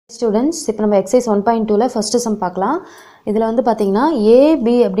Students, இப்போ நம்ம exercise 1.2ல first sum பார்க்கலாம். இதில் வந்து பார்த்தீங்கன்னா A, B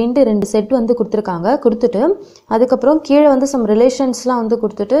அப்படின்ட்டு ரெண்டு செட் வந்து கொடுத்துருக்காங்க. கொடுத்துட்டு அதுக்கப்புறம் கீழே வந்து some ரிலேஷன்ஸ்லாம் வந்து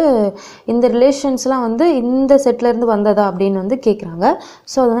கொடுத்துட்டு இந்த ரிலேஷன்ஸ்லாம் வந்து இந்த செட்லேருந்து வந்ததா அப்படின்னு வந்து கேட்குறாங்க.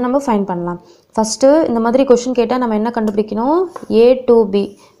 ஸோ அதை வந்து நம்ம ஃபைண்ட் பண்ணலாம். ஃபஸ்ட்டு இந்த மாதிரி கொஷின் கேட்டால் நம்ம என்ன கண்டுபிடிக்கணும்? A to B.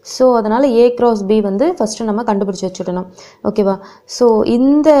 ஸோ அதனால் A cross B வந்து ஃபஸ்ட்டு நம்ம கண்டுபிடிச்சி வச்சுடணும். ஓகேவா? ஸோ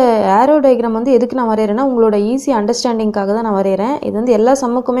இந்த ஏரோ டயக்ராம் வந்து எதுக்கு நான் வரைகிறேன்னா உங்களோட ஈஸி அண்டர்ஸ்டாண்டிங்காக தான் நான் வரைகிறேன். இது வந்து எல்லா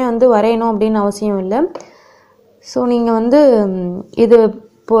சம்முக்குமே வந்து வரையணும் அப்படின்னு அவசியம் இல்லை. ஸோ நீங்கள் வந்து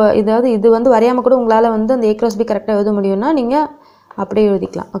இதாவது இது வந்து வரையாமல் கூட உங்களால் வந்து அந்த A cross B கரெக்டாக எழுத முடியும்னா நீங்கள் அப்படியே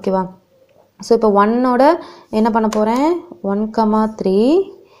எழுதிக்கலாம். ஓகேவா? ஸோ இப்போ 1ஓட என்ன பண்ண போகிறேன்? 1,3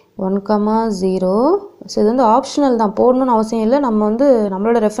 1,0. ஸோ இது வந்து ஆப்ஷனல் தான், போடணும்னு அவசியம் இல்லை. நம்ம வந்து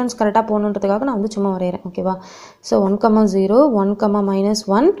நம்மளோட ரெஃபரன்ஸ் கரெக்டாக போகணுன்றதுக்காக நான் வந்து சும்மா வரைகிறேன். ஓகேவா? ஸோ 1,0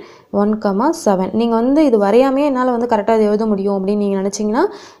 1,-1 1,7. நீங்கள் வந்து இது வரையாமே என்னால் வந்து கரெக்டாக இது எழுத முடியும் அப்படின்னு நீங்கள் நினச்சிங்கன்னா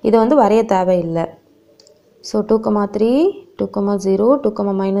இதை வந்து வரைய தேவையில்லை. ஸோ 2,3 2,0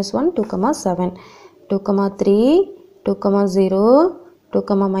 2,-1 2,7 2,3 2,0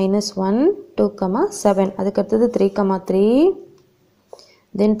 2,-1 2,7. அதுக்கடுத்தது 3,3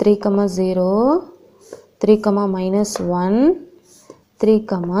 then 3,0 3,-1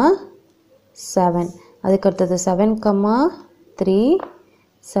 3,7. அதுக்கடுத்தது 7,3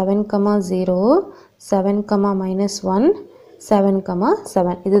 7,0 7,-1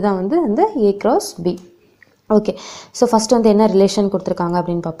 7,7. இதுதான் வந்து அந்த A cross B. Okay, so first வந்து என்ன ரிலேஷன் கொடுத்துருக்காங்க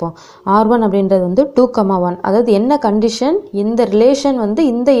அப்படின்னு பார்ப்போம். R1 அப்படின்றது வந்து 2,1. அதாவது என்ன கண்டிஷன்? இந்த ரிலேஷன் வந்து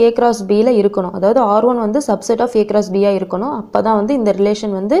இந்த A cross Bயில் இருக்கணும். அதாவது R1 வந்து சப்செட் ஆஃப் A cross Bயாக இருக்கணும். அப்போ தான் வந்து இந்த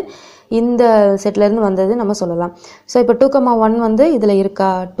ரிலேஷன் வந்து இந்த செட்லேருந்து வந்தது நம்ம சொல்லலாம். ஸோ இப்போ 2,1 வந்து இதில்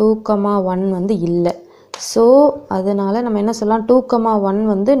இருக்கா? 2,1 வந்து இல்லை. ஸோ அதனால் நம்ம என்ன சொல்லலாம்? 2,1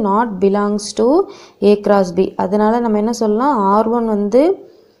 வந்து not belongs to A cross B. அதனால் நம்ம என்ன சொல்லலாம்? R1 வந்து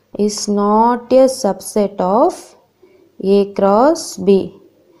is not a subset of A cross B.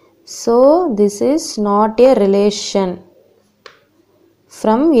 So this is not a relation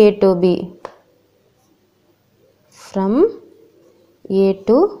from A to B. From A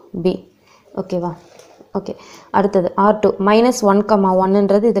to B. Okay va? Okay, அடுத்தது R2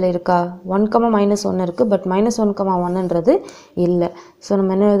 -1,1ன்றது இதில் இருக்கா? 1,-1 இருக்குது, but -1,1ன்றது இல்லை. ஸோ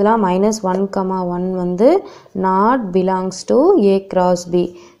நம்ம என்ன எழுதலாம்? -1,1 வந்து not belongs to A cross B.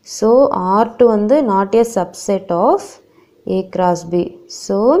 So R2 வந்து not a subset of A cross B.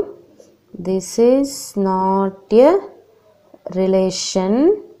 So this is not a relation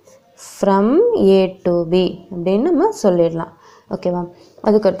from A to B அப்படின்னு நம்ம சொல்லிடலாம். ஓகேவா?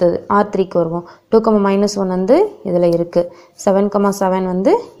 அதுக்கடுத்தது R3க்கு வருவோம். 2,-1 வந்து இதில் இருக்குது, 7,7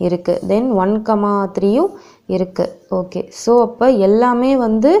 வந்து இருக்குது, தென் 1,3யும் இருக்குது. ஓகே, ஸோ அப்போ எல்லாமே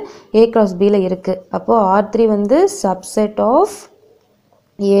வந்து A cross Bயில் இருக்குது. அப்போது R3 வந்து subset of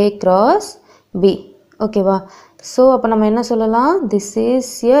A cross B. ஓகேவா? ஸோ அப்போ நம்ம என்ன சொல்லலாம்? This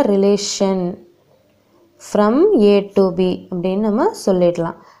is a relation from A to B அப்படின்னு நம்ம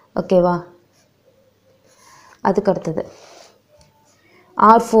சொல்லிடலாம். ஓகேவா? அதுக்கடுத்தது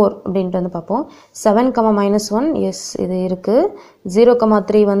R4 அப்படின்ட்டு வந்து பார்ப்போம். 7,-1 எஸ் இது இருக்குது,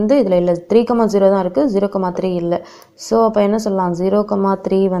 0,3 வந்து இதில் இல்லை, 3,0 தான் இருக்குது, 0,3 இல்லை. ஸோ அப்போ என்ன சொல்லலாம்?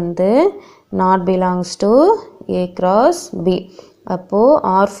 0,3 வந்து not belongs to A cross B. அப்போது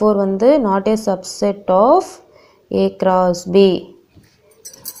R4 வந்து not a subset of A cross B.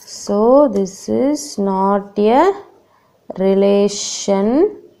 So this is not a relation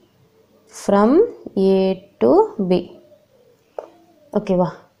from A to B. ஓகேவா?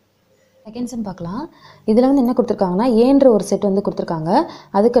 செகண்ட் சம் பார்க்கலாம். இதில் வந்து என்ன கொடுத்துருக்காங்கன்னா ஏன்ற ஒரு செட் வந்து கொடுத்துருக்காங்க.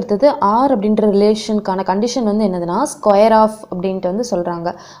 அதுக்கடுத்தது R அப்படின்ற ரிலேஷனுக்கான கண்டிஷன் வந்து என்னதுன்னா ஸ்கொயர் ஆஃப் அப்படின்ட்டு வந்து சொல்கிறாங்க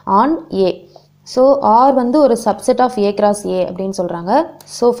ஆன் A. ஸோ R வந்து ஒரு subset of A cross A அப்படின்னு சொல்கிறாங்க.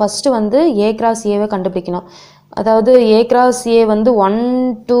 ஸோ ஃபஸ்ட்டு வந்து A cross Aவை கண்டுபிடிக்கணும். அதாவது A cross A வந்து 1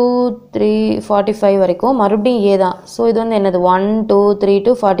 2 3 45 வரைக்கும் மறுபடியும் A தான். ஸோ இது வந்து என்னது? 1 2 3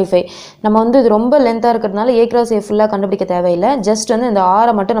 to 45. நம்ம வந்து இது ரொம்ப லென்த்தாக இருக்கிறதுனால A cross A ஃபுல்லாக கண்டுபிடிக்க தேவையில்லை. ஜஸ்ட் வந்து இந்த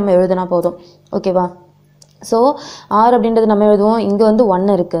ஆரை மட்டும் நம்ம எழுதினா போதும். ஓகேவா? ஸோ R அப்படின்றது நம்ம எழுதுவோம். இங்கே வந்து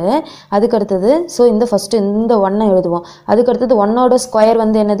 1 இருக்குது. அதுக்கடுத்தது ஸோ இந்த ஃபஸ்ட்டு இந்த 1 எழுதுவோம். அதுக்கடுத்தது 1ஓட ஸ்கொயர்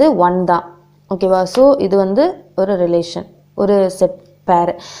வந்து என்னது? 1 தான். ஓகேவா? ஸோ இது வந்து ஒரு ரிலேஷன், ஒரு செட்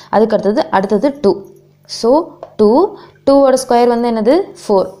பேர். அடுத்தது 2. ஸோ 2ஓட ஸ்கொயர் வந்து என்னது?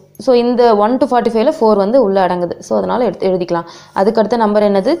 4. ஸோ இந்த 1 to 45ல் 4 வந்து உள்ளே அடங்குது. ஸோ அதனால் எழுதிக்கலாம். அதுக்கடுத்த நம்பர்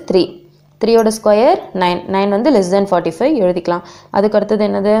என்னது? 3. 3ஓட ஸ்கொயர் 9. 9 வந்து less than 45 எழுதிக்கலாம். அதுக்கடுத்தது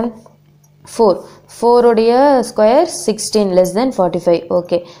என்னது? 4 உடைய ஸ்கொயர் 16 less than 45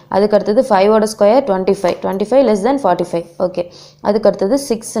 ஓகே. அதுக்கு அடுத்தது 5 ஓட ஸ்கொயர் 25 less than 45 ஓகே. அதுக்கு அடுத்தது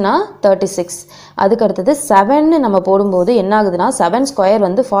 6னா 36. அதுக்கு அடுத்தது 7 நம்ம போடும்போது என்ன ஆகுதுன்னா 7 ஸ்கொயர்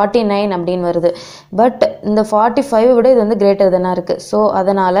வந்து 49 அப்படின்னு வருது. பட் இந்த 45 விட இது வந்து கிரேட்டர் தானா இருக்கு. ஸோ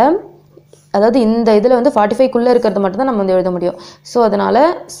அதனால அதாவது இந்த இதில் வந்து 45க்குள்ளே இருக்கிறது மட்டும் தான் நம்ம வந்து எழுத முடியும். ஸோ அதனால்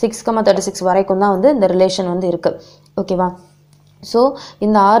 6,36 வரைக்கும் தான் வந்து இந்த ரிலேஷன் வந்து இருக்குது ஓகேவா. ஸோ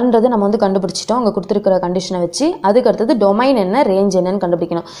இந்த ஆறுன்றது நம்ம வந்து கண்டுபிடிச்சிட்டோம் அங்கே கொடுத்துருக்கிற கண்டிஷனை வச்சு. அதுக்கு அடுத்தது டொமைன் என்ன ரேஞ்ச் என்னன்னு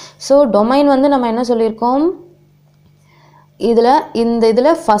கண்டுபிடிக்கணும். ஸோ டொமைன் வந்து நம்ம என்ன சொல்லியிருக்கோம்,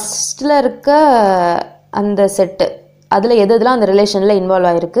 இதில் ஃபஸ்ட்டில் இருக்க அந்த செட்டு அதில் எதுலாம் அந்த ரிலேஷனில் இன்வால்வ்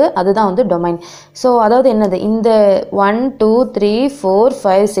ஆகிருக்கு அதுதான் வந்து டொமைன். ஸோ அதாவது என்னது, இந்த 1 2 3 4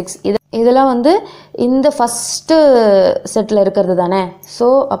 5 6 இதெல்லாம் வந்து இந்த ஃபஸ்ட்டு செட்டில் இருக்கிறது தானே. ஸோ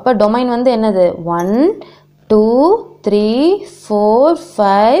அப்போ டொமைன் வந்து என்னது 1 2 3 4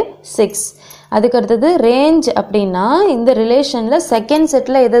 5 6. அதுக்கு அடுத்தது ரேஞ்ச் அப்படின்னா இந்த ரிலேஷனில் செகண்ட்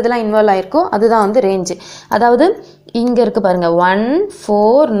செட்டில் எதெல்லாம் இன்வால்வ் ஆகிருக்கோ அதுதான் வந்து ரேஞ்சு. அதாவது இங்கே இருக்குது பாருங்கள் 1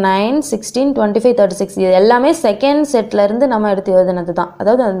 4 9 16 25 36 இது எல்லாமே செகண்ட் செட்லேருந்து நம்ம எடுத்து எழுதுனது தான்,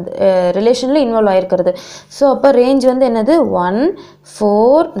 அதாவது அந்த ரிலேஷனில் இன்வால்வ் ஆகிருக்கிறது. ஸோ அப்போ ரேஞ்ச் வந்து என்னது 1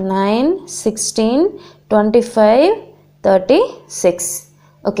 4 9 16 25 36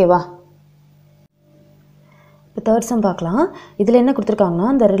 ஓகேவா. இப்போ தேர்ட் சம் பார்க்கலாம். இதில் என்ன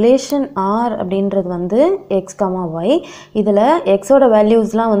கொடுத்துருக்காங்கன்னா இந்த ரிலேஷன் ஆர் அப்படின்றது வந்து எக்ஸ் கமா ஒய். இதில் எக்ஸோட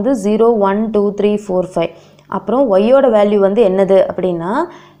வேல்யூஸ்லாம் வந்து 0 1 2 3 4 5. அப்புறம் ஒய்யோட வேல்யூ வந்து என்னது அப்படின்னா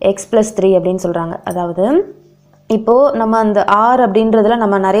x+3 அப்படின்னு சொல்கிறாங்க. அதாவது இப்போது நம்ம அந்த ஆர் அப்படின்றதுல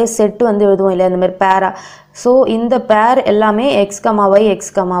நம்ம நிறைய செட்டு வந்து எழுதுவோம் இல்லையா, இந்த மாதிரி பேரா. ஸோ இந்த பேர் எல்லாமே எக்ஸ் கமா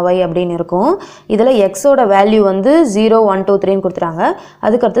ஒய் அப்படின்னு இருக்கும். இதில் எக்ஸோட வேல்யூ வந்து 0 1 2 3ன்னு கொடுத்துறாங்க.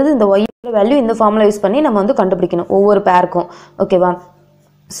 அதுக்கடுத்தது இந்த ஒய்யோட வேல்யூ இந்த ஃபார்முலா யூஸ் பண்ணி நம்ம வந்து கண்டுபிடிக்கணும் ஒவ்வொரு பேருக்கும் ஓகேவா.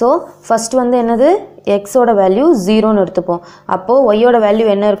 ஸோ ஃபஸ்ட் வந்து என்னது எக்ஸோட வேல்யூ 0ன்னு எடுத்துப்போம். அப்போது ஒய்யோட வேல்யூ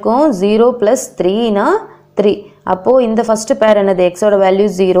என்ன இருக்கும் 0 + 3னா 3. அப்போது இந்த ஃபஸ்ட்டு பேர் என்னது எக்ஸோட வேல்யூ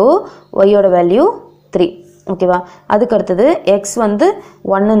 0 ஒய்யோட வேல்யூ 3 ஓகேவா. அதுக்கு அடுத்தது எக்ஸ் வந்து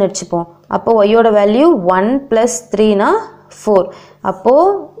 1ன்னு வச்சுப்போம். அப்போது ஒய்யோட வேல்யூ 1 + 3னா 4.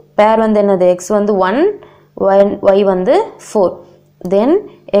 அப்போது பேர் வந்து என்னது எக்ஸ் வந்து 1 ஒய் வந்து 4. தென்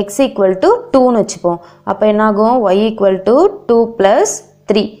எக்ஸ் ஈக்குவல் டு 2ன்னு வச்சுப்போம். அப்போ என்னாகும் ஒய் ஈக்குவல் டு 2 +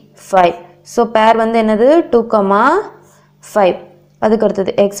 3 5. ஸோ பேர் வந்து என்னது 2, 5. அதுக்கு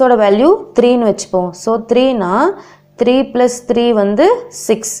அடுத்தது எக்ஸோட வேல்யூ 3ன்னு வச்சுப்போம். ஸோ 3னா 3 + 3 வந்து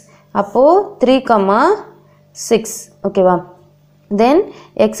 6. அப்போது 3, 6 ஓகேவா. தென்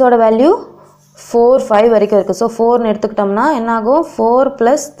எக்ஸோட வேல்யூ 4 5 வரைக்கும் இருக்குது. ஸோ 4ன்னு எடுத்துக்கிட்டோம்னா என்னாகும் 4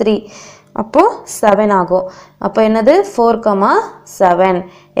 + 3 அப்போது 7 ஆகும். அப்போ என்னது 4, 7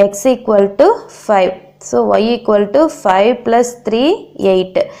 X equal to 5. So Y equal to 5 + 3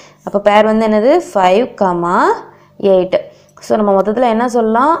 8. அப்போ பேர் வந்து என்னது 5, 8. ஸோ நம்ம மொத்தத்தில் என்ன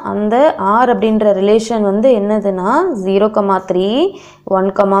சொல்லலாம், அந்த ஆர் அப்படின்ற ரிலேஷன் வந்து என்னதுன்னா 0, 3 1,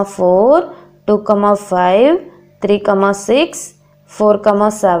 4 2, 5 3, 6 4,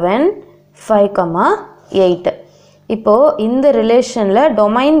 7 5, 8. இப்போது இந்த ரிலேஷனில்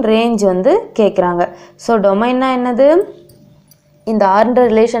டொமைன் ரேஞ்ச் வந்து கேட்குறாங்க. ஸோ டொமைன்னா என்னது, இந்த ஆர்ன்ற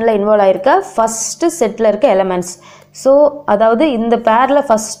ரிலேஷனில் இன்வால்வ் ஆகிருக்க ஃபஸ்ட்டு செட்டில் இருக்க எலமெண்ட்ஸ். ஸோ அதாவது இந்த பேரில்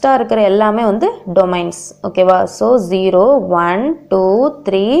ஃபஸ்ட்டாக இருக்கிற எல்லாமே வந்து டொமைன்ஸ் ஓகேவா. So 0 1 2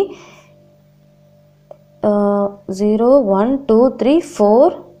 3 0 1 2 3 4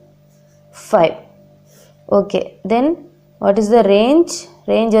 5 okay. Then what is the range,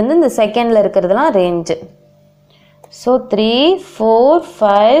 range வந்து இந்த செகண்டில் இருக்கிறதுலாம் ரேஞ்சு. ஸோ 3 4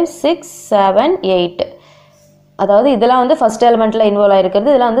 5 6 7 8. அதாவது இதெல்லாம் வந்து ஃபஸ்ட் எலிமெண்ட்டில் இன்வால்வ்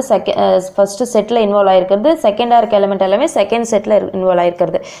ஆகிருக்கிறது, இதெல்லாம் வந்து ஃபஸ்ட்டு செட்டில் இன்வால்வ் ஆகிருக்கிறது, செகண்டாக இருக்க எலிமெண்ட் எல்லாமே செகண்ட் செட்டில் இன்வால்வ்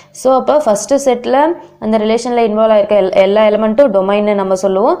ஆகிருக்கிறது. ஸோ அப்போ ஃபஸ்ட்டு செட்டில் அந்த ரிலேஷனில் இன்வால்வ் ஆகிருக்க எல்லா எலிமெண்ட்டும் டொமைன்னு நம்ம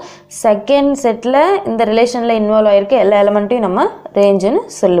சொல்லுவோம். செகண்ட் செட்டில் இந்த ரிலேஷனில் இன்வால்வ் ஆகிருக்க எல்லா எலிமெண்ட்டையும் நம்ம ரேஞ்சுன்னு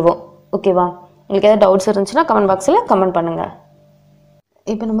சொல்லுவோம் ஓகேவா. உங்களுக்கு ஏதாவது டவுட்ஸ் இருந்துச்சுன்னா கமெண்ட் பாக்ஸில் கமெண்ட் பண்ணுங்கள்.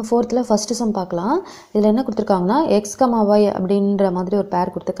 இப்போ நம்ம ஃபோர்த்தில் ஃபஸ்ட்டு சம் பார்க்கலாம். இதில் என்ன கொடுத்துருக்காங்கன்னா எக்ஸ் கமா ஒய் அப்படின்ற மாதிரி ஒரு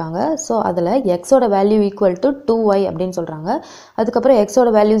பேர் கொடுத்துருக்காங்க. ஸோ அதில் எக்ஸோட வேல்யூ ஈக்குவல் டு 2y அப்படின்னு சொல்கிறாங்க. அதுக்கப்புறம் எக்ஸோட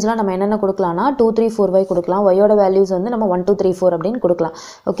வேல்யூஸ்லாம் நம்ம என்னென்ன கொடுக்கலாம்னா 2 3 4y கொடுக்கலாம். ஒய்யோட வேல்யூஸ் வந்து நம்ம 1 2 3 4 அப்படின்னு கொடுக்கலாம்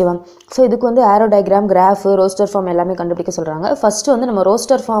ஓகேவா. ஸோ இதுக்கு வந்து ஆரோ டயக்ராம், கிராஃப், ரோஸ்டர் ஃபார்ம் எல்லாமே கண்டுபிடிக்க சொல்கிறாங்க. ஃபஸ்ட்டு வந்து நம்ம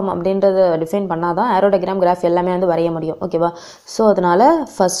ரோஸ்டர் ஃபார்ம் அப்படின்றத டிஃபைன் பண்ணால் தான் ஆரோ டயக்ராம், கிராஃப் எல்லாமே வந்து வரைய முடியும் ஓகேவா. ஸோ அதனால்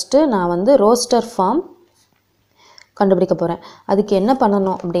ஃபஸ்ட்டு நான் வந்து ரோஸ்டர் ஃபார்ம் கண்டுபிடிக்க போகிறேன். அதுக்கு என்ன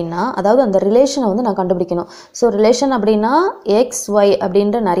பண்ணணும் அப்படின்னா, அதாவது அந்த ரிலேஷனை வந்து நான் கண்டுபிடிக்கணும். ஸோ ரிலேஷன் அப்படின்னா எக்ஸ் ஒய்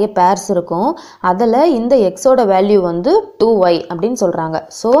அப்படின்ற நிறைய பேர்ஸ் இருக்கும். அதில் இந்த எக்ஸோட வேல்யூ வந்து 2y அப்படின்னு சொல்கிறாங்க.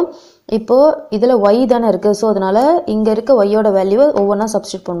 ஸோ இப்போது இதில் y தானே இருக்குது. ஸோ அதனால் இங்கே இருக்க yயோட வேல்யூவை ஒவ்வொன்றா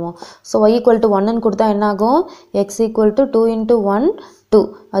சப்ஸ்டியூட் பண்ணுவோம். ஸோ y = 1ன்னு கொடுத்தா என்னாகும், x = 2 × 1 2.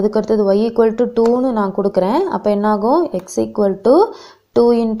 அதுக்கடுத்தது y = 2ன்னு நான் கொடுக்குறேன். அப்போ என்னாகும், x = 2 ×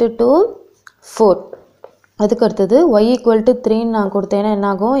 2 4. அதுக்கடுத்தது y = 3ன்னு நான் கொடுத்தேன்னா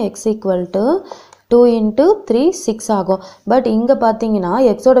என்னாகும், x = 2 × 3 6 ஆகும். பட் இங்கே பார்த்தீங்கன்னா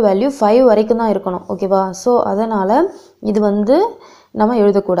எக்ஸோட வேல்யூ 5 வரைக்கும் தான் இருக்கணும். ஓகேவா? ஸோ அதனால் இது வந்து நம்ம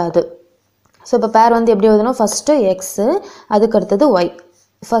எழுதக்கூடாது. ஸோ இப்போ பேர் வந்து எப்படி எழுதணும், ஃபஸ்ட்டு எக்ஸு அதுக்கடுத்தது ஒய்,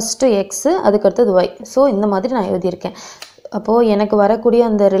 ஃபஸ்ட்டு எக்ஸு அதுக்கடுத்தது ஒய். ஸோ இந்த மாதிரி நான் எழுதியிருக்கேன். அப்போது எனக்கு வரக்கூடிய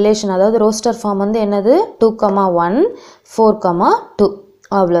அந்த ரிலேஷன், அதாவது ரோஸ்டர் ஃபார்ம் வந்து என்னது, 2,1 4,2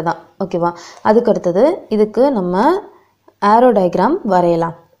 அவ்வளோதான். ஓகேவா? அதுக்கடுத்தது இதுக்கு நம்ம ஆரோ டயக்ராம்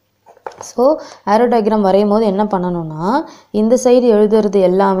வரையலாம். ஸோ ஆரோ டயக்ராம் வரையும் போது என்ன பண்ணணும்னா, இந்த சைடு எழுதுறது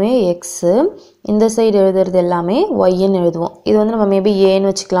எல்லாமே எக்ஸு, இந்த சைடு எழுதுறது எல்லாமே ஒய்ன்னு எழுதுவோம். இது வந்து நம்ம மேபி ஏன்னு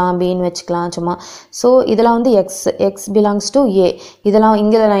வச்சுக்கலாம், பின்னு வச்சுக்கலாம் சும்மா. ஸோ இதெல்லாம் வந்து எக்ஸ் பிலாங்ஸ் டு ஏ. இதெல்லாம்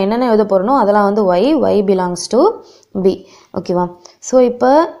இங்கே நான் என்னென்ன எழுத போகிறேனோ அதெல்லாம் வந்து ஒய் பிலாங்ஸ் டு பி. ஓகேவா? ஸோ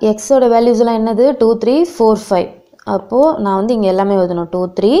இப்போ எக்ஸோட வேல்யூஸ்லாம் என்னது, 2 3 4 5. அப்போது நான் வந்து இங்கே எல்லாமே எழுதணும், 2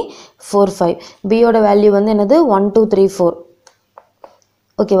 3 4 5. பியோட வேல்யூ வந்து என்னது, 1 2 3 4.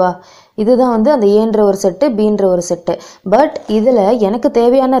 ஓகேவா? இதுதான் வந்து அந்த ஏன்ற ஒரு செட்டு, பீன்ற ஒரு செட்டு. பட் இதில் எனக்கு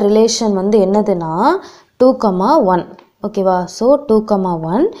தேவையான ரிலேஷன் வந்து என்னதுன்னா 2,1. ஓகேவா? ஸோ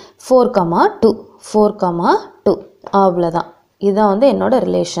 2,1 4,2 4,2 அவ்வளோதான். இதுதான் வந்து என்னோட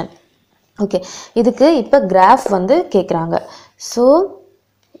ரிலேஷன். ஓகே, இதுக்கு இப்போ கிராஃப் வந்து கேட்குறாங்க. ஸோ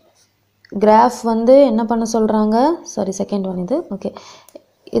கிராஃப் வந்து என்ன பண்ண சொல்கிறாங்க, சாரி செகண்ட் ஒன் இது. ஓகே,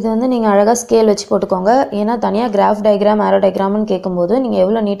 இது வந்து நீங்கள் அழகாக ஸ்கேல் வச்சு போட்டுக்கோங்க. ஏன்னா தனியாக கிராஃப் டயக்ராம் ஆரோ டயக்ராம்னு கேட்கும்போது நீங்கள்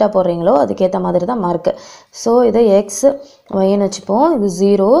எவ்வளோ நீட்டாக போடுறீங்களோ அதுக்கேற்ற மாதிரி தான் மார்க்கு. ஸோ இதை எக்ஸ் ஒய்ன்னு வச்சுப்போம். இது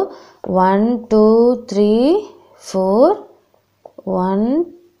 0 1 2 3 4 1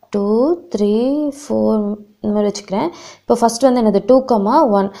 2 3 4 இந்த மாதிரி வச்சுக்கிறேன். இப்போ ஃபஸ்ட் வந்து என்னது,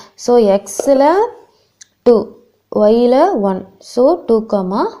 2,1. ஸோ எக்ஸில் 2 ஒயில் 1. ஸோ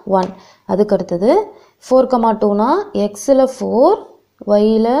 2,1. அதுக்கடுத்தது 4,2னா எக்ஸில் 4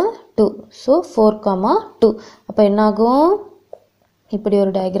 ஒயில் 2. ஸோ 4,2. அப்போ என்னாகும், இப்படி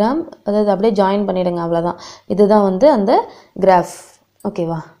ஒரு டயக்ராம், அதாவது அப்படியே ஜாயின் பண்ணிவிடுங்க, அவ்வளோதான். இதுதான் வந்து அந்த கிராஃப்.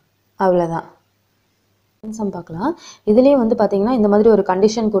 ஓகேவா? அவ்வளோதான். சம் பார்க்கலாம். இதுலேயே வந்து பார்த்தீங்கன்னா இந்த மாதிரி ஒரு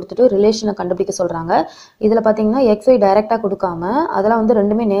கண்டிஷன் கொடுத்துட்டு ரிலேஷனை கண்டுபிடிக்க சொல்கிறாங்க. இதில் பார்த்தீங்கன்னா எக்ஸ்ஒய் டைரெக்டாக கொடுக்காம அதெல்லாம் வந்து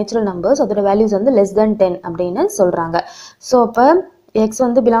ரெண்டுமே நேச்சுரல் நம்பர்ஸ், அதோட வேல்யூஸ் வந்து <10 அப்படின்னு சொல்கிறாங்க. ஸோ அப்போ எக்ஸ்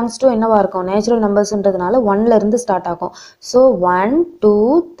வந்து பிலாங்ஸ் டு என்னவா இருக்கும், நேச்சுரல் நம்பர்ஸ்ன்றதுனால 1லேருந்து ஸ்டார்ட் ஆகும். ஸோ 1 2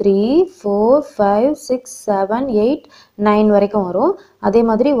 3 4 5 6 7 8 9 வரைக்கும் வரும். அதே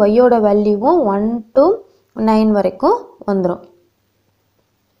மாதிரி ஒய்யோட வேல்யூவும் 1 to 9 வரைக்கும் வந்துடும்.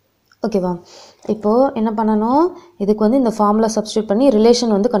 ஓகேவா? இப்போது என்ன பண்ணணும், இதுக்கு வந்து இந்த ஃபார்முலா சப்ஸ்டியூட் பண்ணி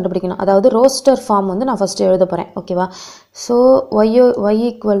ரிலேஷன் வந்து கண்டுபிடிக்கணும். அதாவது ரோஸ்டர் ஃபார்ம் வந்து நான் ஃபஸ்ட்டு எழுத போகிறேன். ஓகேவா? So Y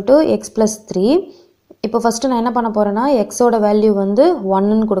 = X + 3. இப்போ ஃபஸ்ட்டு நான் என்ன பண்ண போகிறேன்னா எக்ஸோட வேல்யூ வந்து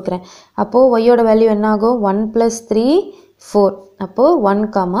 1ன்னு கொடுக்குறேன். அப்போது ஒய்யோட வேல்யூ என்ன ஆகும், 1 + 3 4. அப்போது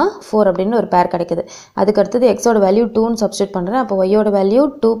 1,4 அப்படின்னு ஒரு பேர் கிடைக்குது. அதுக்கடுத்தது எக்ஸோட வேல்யூ 2ன்னு சப்ஸ்டியூட் பண்ணுறேன். அப்போ ஒய்யோட வேல்யூ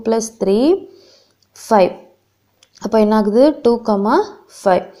 2 + 3 5. அப்போ என்ன ஆகுது,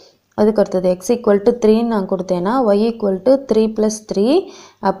 2,5. அதுக்கடுத்தது x = 3ன்னு நான் கொடுத்தேன்னா y = 3 + 3.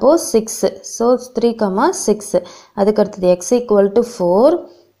 அப்போது 6. ஸோ 3,6. அதுக்கடுத்தது x = 4.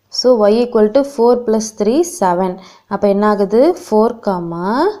 So y = 4 + 3 7. அப்போ என்ன ஆகுது,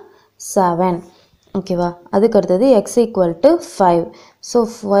 4,7. ஓகேவா? அதுக்கடுத்தது x = 5. So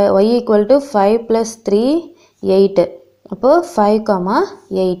y = 5 + 3 8. அப்போது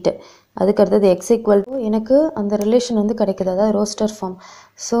 5,8. அதுக்கடுத்தது x = எனக்கு அந்த ரிலேஷன் வந்து கிடைக்குது, அதாவது ரோஸ்டர் ஃபார்ம்.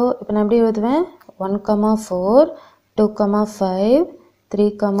 ஸோ இப்போ நான் எப்படி எழுதுவேன், 1,4 2,5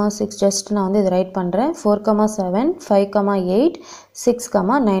 3,6. ஜஸ்ட் நான் வந்து இது ரைட் பண்ணுறேன். 4,7 5,8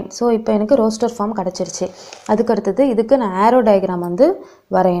 6,9. ஸோ இப்போ எனக்கு ரோஸ்டர் ஃபார்ம் கிடச்சிருச்சு. அதுக்கடுத்தது இதுக்கு நான் ஆரோ டயக்ராம் வந்து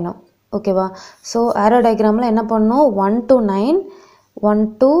வரையணும். ஓகேவா? ஸோ ஆரோ டயக்ராமில் என்ன பண்ணணும், 1 to 9 1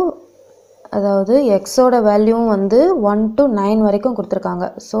 to, அதாவது எக்ஸோட வேல்யூவும் வந்து 1 to 9 வரைக்கும் கொடுத்துருக்காங்க.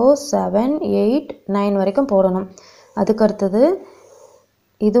 ஸோ 7 8 9 வரைக்கும் போடணும். அதுக்கடுத்தது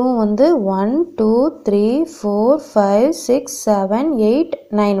இதுவும் வந்து 1 2 3 4 5 6 7 8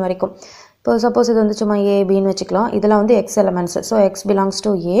 9 வரைக்கும். இப்போ சப்போஸ் இது வந்து சும்மா ஏ பின்னு வச்சுக்கலாம். இதெல்லாம் வந்து X elements. So X belongs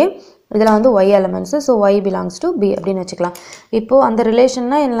to ஏ. இதெல்லாம் வந்து Y elements. So Y belongs to be அப்படின்னு வச்சுக்கலாம். இப்போது அந்த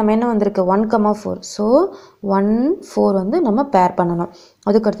ரிலேஷன்னா நம்ம என்ன வந்திருக்கு, 1,4. ஸோ 1 4 வந்து நம்ம பேர் பண்ணணும்.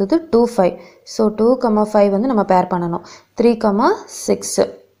 அதுக்கடுத்தது 2 5. ஸோ 2,5 வந்து நம்ம பேர் பண்ணணும். 3,6.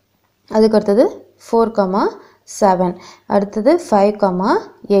 அதுக்கடுத்தது 4,7. அடுத்தது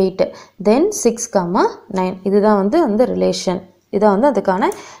 5,8. தென் 6,9. இதுதான் வந்து அந்த ரிலேஷன். இதான் வந்து அதுக்கான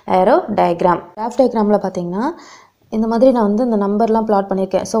ஏரோ டயக்ராம். கிராஃப் டயக்ராமில் பார்த்தீங்கன்னா இந்த மாதிரி நான் வந்து இந்த நம்பர்லாம் பிளாட்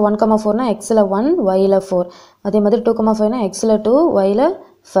பண்ணியிருக்கேன். ஸோ 1,4னா எக்ஸில் 1 ஒயில் 4, அதே மாதிரி 2,5னா எக்ஸில் 2 ஒயில்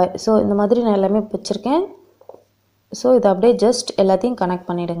 5. ஸோ இந்த மாதிரி நான் எல்லாமே வச்சுருக்கேன். ஸோ இதை அப்படியே ஜஸ்ட் எல்லாத்தையும் கனெக்ட்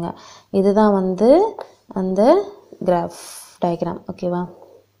பண்ணிவிடுங்க. இதுதான் வந்து அந்த கிராஃப் டயக்ராம். ஓகேவா?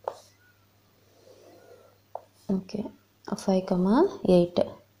 ஓகே 5,8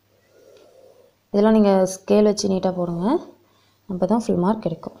 இதெல்லாம் நீங்கள் ஸ்கேல் வச்சு நீட்டாக போடுங்க, அப்போ தான் ஃபுல் மார்க்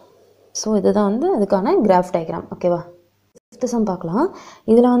கிடைக்கும். ஸோ இதுதான் வந்து அதுக்கான கிராஃப் டயக்ராம். ஓகேவா? ஃபிஃப்த் சம் பார்க்கலாம்.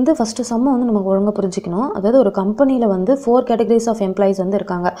 இதில் வந்து ஃபஸ்ட்டு சம்மை வந்து நமக்கு ஒழுங்காக புரிஞ்சிக்கணும். அதாவது ஒரு கம்பெனியில் வந்து 4 கேட்டகரிஸ் ஆஃப் எம்ப்ளாயிஸ் வந்து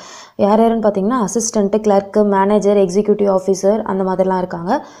இருக்காங்க. யார் யாருன்னு பார்த்தீங்கன்னா assistant, clerk, manager, executive officer அந்த மாதிரிலாம்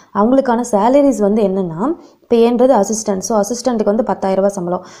இருக்காங்க. அவங்களுக்கான சேலரிஸ் வந்து என்னென்னா, இப்போ ஏன்றது அசிஸ்டன்ட், ஸோ அசிஸ்டண்ட்டுக்கு வந்து 10,000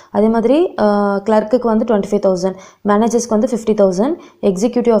 சம்பளம், அதே மாதிரி கிளர்க்குக்கு வந்து 25,000, மேனேஜர்ஸ்க்கு வந்து 50,000,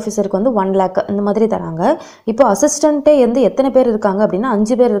 எக்ஸிக்யூட்டிவ் ஆஃபீஸருக்கு வந்து 1 lakh இந்த மாதிரி தராங்க. இப்போ அசிஸ்டண்ட்டே வந்து எத்தனை பேர் இருக்காங்க அப்படின்னா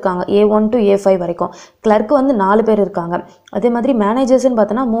 5 பேர் இருக்காங்க, A1 to A5 வரைக்கும். கிளர்க்கு வந்து 4 பேர் இருக்காங்க. அதே மாதிரி மேனேஜர்ஸ்ன்னு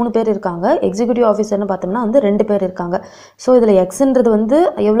பார்த்தோன்னா 3 பேர் இருக்காங்க. எக்ஸிக்யூட்டிவ் ஆஃபீஸர்னு பார்த்தோம்னா வந்து 2 பேர் இருக்காங்க. ஸோ இதில் எக்ஸ்ன்றது வந்து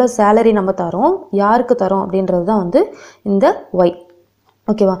எவ்வளோ சேலரி நம்ம தரோம், யாருக்கு தரோம் அப்படின்றது தான் வந்து இந்த ஒய்.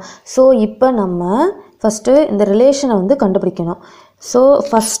 ஓகேவா? ஸோ இப்போ நம்ம ஃபஸ்ட்டு இந்த ரிலேஷனை வந்து கண்டுபிடிக்கணும். ஸோ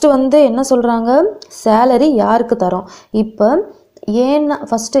ஃபஸ்ட்டு வந்து என்ன சொல்கிறாங்க, சேலரி யாருக்கு தரோம். இப்போ ஏன்னா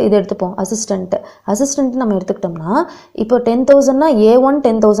ஃபஸ்ட்டு இது எடுத்துப்போம், அசிஸ்டண்ட்டு நம்ம எடுத்துக்கிட்டோம்னா இப்போ 10,000னா A1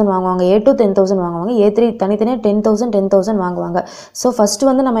 10,000 வாங்குவாங்க, A2 10,000 வாங்குவாங்க, A3 தனித்தனியாக 10,000 வாங்குவாங்க. ஸோ ஃபஸ்ட்டு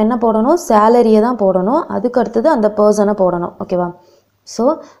வந்து நம்ம என்ன போடணும், சேலரியை தான் போடணும். அதுக்கு அடுத்தது அந்த பர்சனை போடணும். ஓகேவா? ஸோ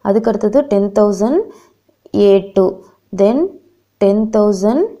அதுக்கு அடுத்தது 10,000 A2, தென்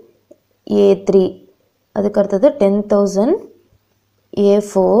 10,000 A3, அதுக்கு அடுத்தது 10,000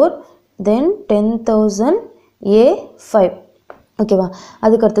 A4, தென் 10,000 A5. ஓகேவா?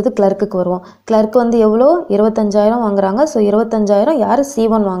 அதுக்கு அடுத்தது கிளர்க்குக்கு வருவோம். கிளர்க்கு வந்து எவ்வளோ, 25,000 வாங்குறாங்க. ஸோ 25,000 யார்,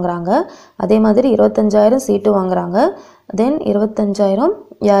 C1 வாங்குறாங்க. அதே மாதிரி 25,000 C2 வாங்குறாங்க. தென் 25,000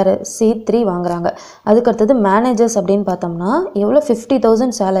 யார், C3 வாங்குறாங்க. அதுக்கு அடுத்தது மேனேஜர்ஸ் அப்படின்னு பார்த்தோம்னா எவ்வளோ,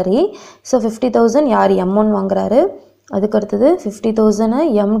 50,000 சேலரி. ஸோ 50,000 யார், M1 வாங்குறாரு. அதுக்கு அடுத்தது 50,000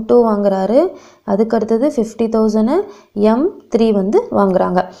 M2 வாங்குறாரு. அதுக்கு அடுத்தது 50,000 M3 வந்து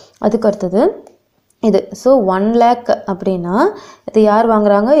வாங்குறாங்க. அதுக்கு அடுத்தது இது. ஸோ 1 lakh அப்படின்னா இது யார்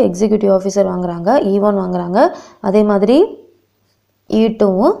வாங்குறாங்க, எக்ஸிக்யூட்டிவ் ஆஃபீஸர் வாங்குறாங்க, E1 வாங்குறாங்க, அதே மாதிரி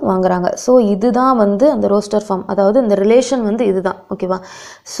E2வும் வாங்குறாங்க. ஸோ இதுதான் வந்து அந்த ரோஸ்டர் ஃபார்ம், அதாவது இந்த ரிலேஷன் வந்து இதுதான். ஓகேவா?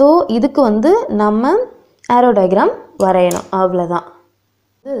 ஸோ இதுக்கு வந்து நம்ம ஏரோ டயக்ராம் வரையணும், அவ்வளோதான்.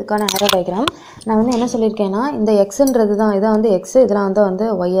 இதுக்கான ஏரோ டயக்ராம் நான் வந்து என்ன சொல்லியிருக்கேன்னா, இந்த எக்ஸுன்றது தான், இதான் வந்து எக்ஸு, இதெல்லாம் வந்து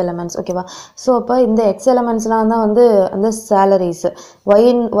ஒய் எலமெண்ட்ஸ். ஓகேவா? ஸோ அப்போ இந்த எக்ஸ் எலமெண்ட்ஸ்லாம் தான் வந்து அந்த சேலரிஸ்,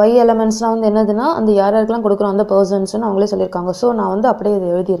 ஒய் எலமெண்ட்ஸ்லாம் வந்து என்னதுன்னா அந்த யாருக்கெல்லாம் கொடுக்குறோம் அந்த பர்சன்ஸ்னு அவங்களே சொல்லியிருக்காங்க. ஸோ நான் வந்து அப்படியே இது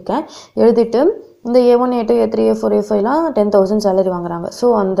எழுதியிருக்கேன். எழுதிட்டு இந்த A1 A2 A3 A4 A5லாம் 10,000 salary வாங்குறாங்க. ஸோ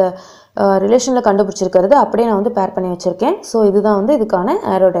அந்த ரிலேஷனில் கண்டுபிடிச்சிருக்கிறது அப்படியே நான் வந்து பேர் பண்ணி வச்சுருக்கேன். ஸோ இதுதான் வந்து இதுக்கான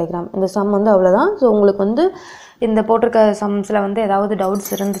ஏரோ டயக்ராம். இந்த சம் வந்து அவ்வளோதான். ஸோ உங்களுக்கு வந்து இந்த போட்டிருக்க சம்ஸில் வந்து ஏதாவது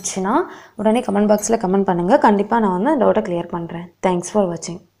டவுட்ஸ் இருந்துச்சுன்னா உடனே கமெண்ட் பாக்ஸில் கமெண்ட் பண்ணுங்கள். கண்டிப்பாக நான் வந்து டவுட்டை கிளியர் பண்ணுறேன். தேங்க்ஸ் ஃபார்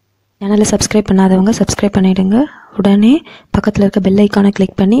வாட்சிங். சேனலை சப்ஸ்கிரைப் பண்ணாதவங்க சப்ஸ்கிரைப் பண்ணிவிடுங்க. உடனே பக்கத்தில் இருக்க பெல் ஐக்கானை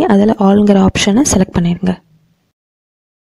கிளிக் பண்ணி அதில் ஆல்ங்கிற ஆப்ஷனை செலக்ட் பண்ணிடுங்க.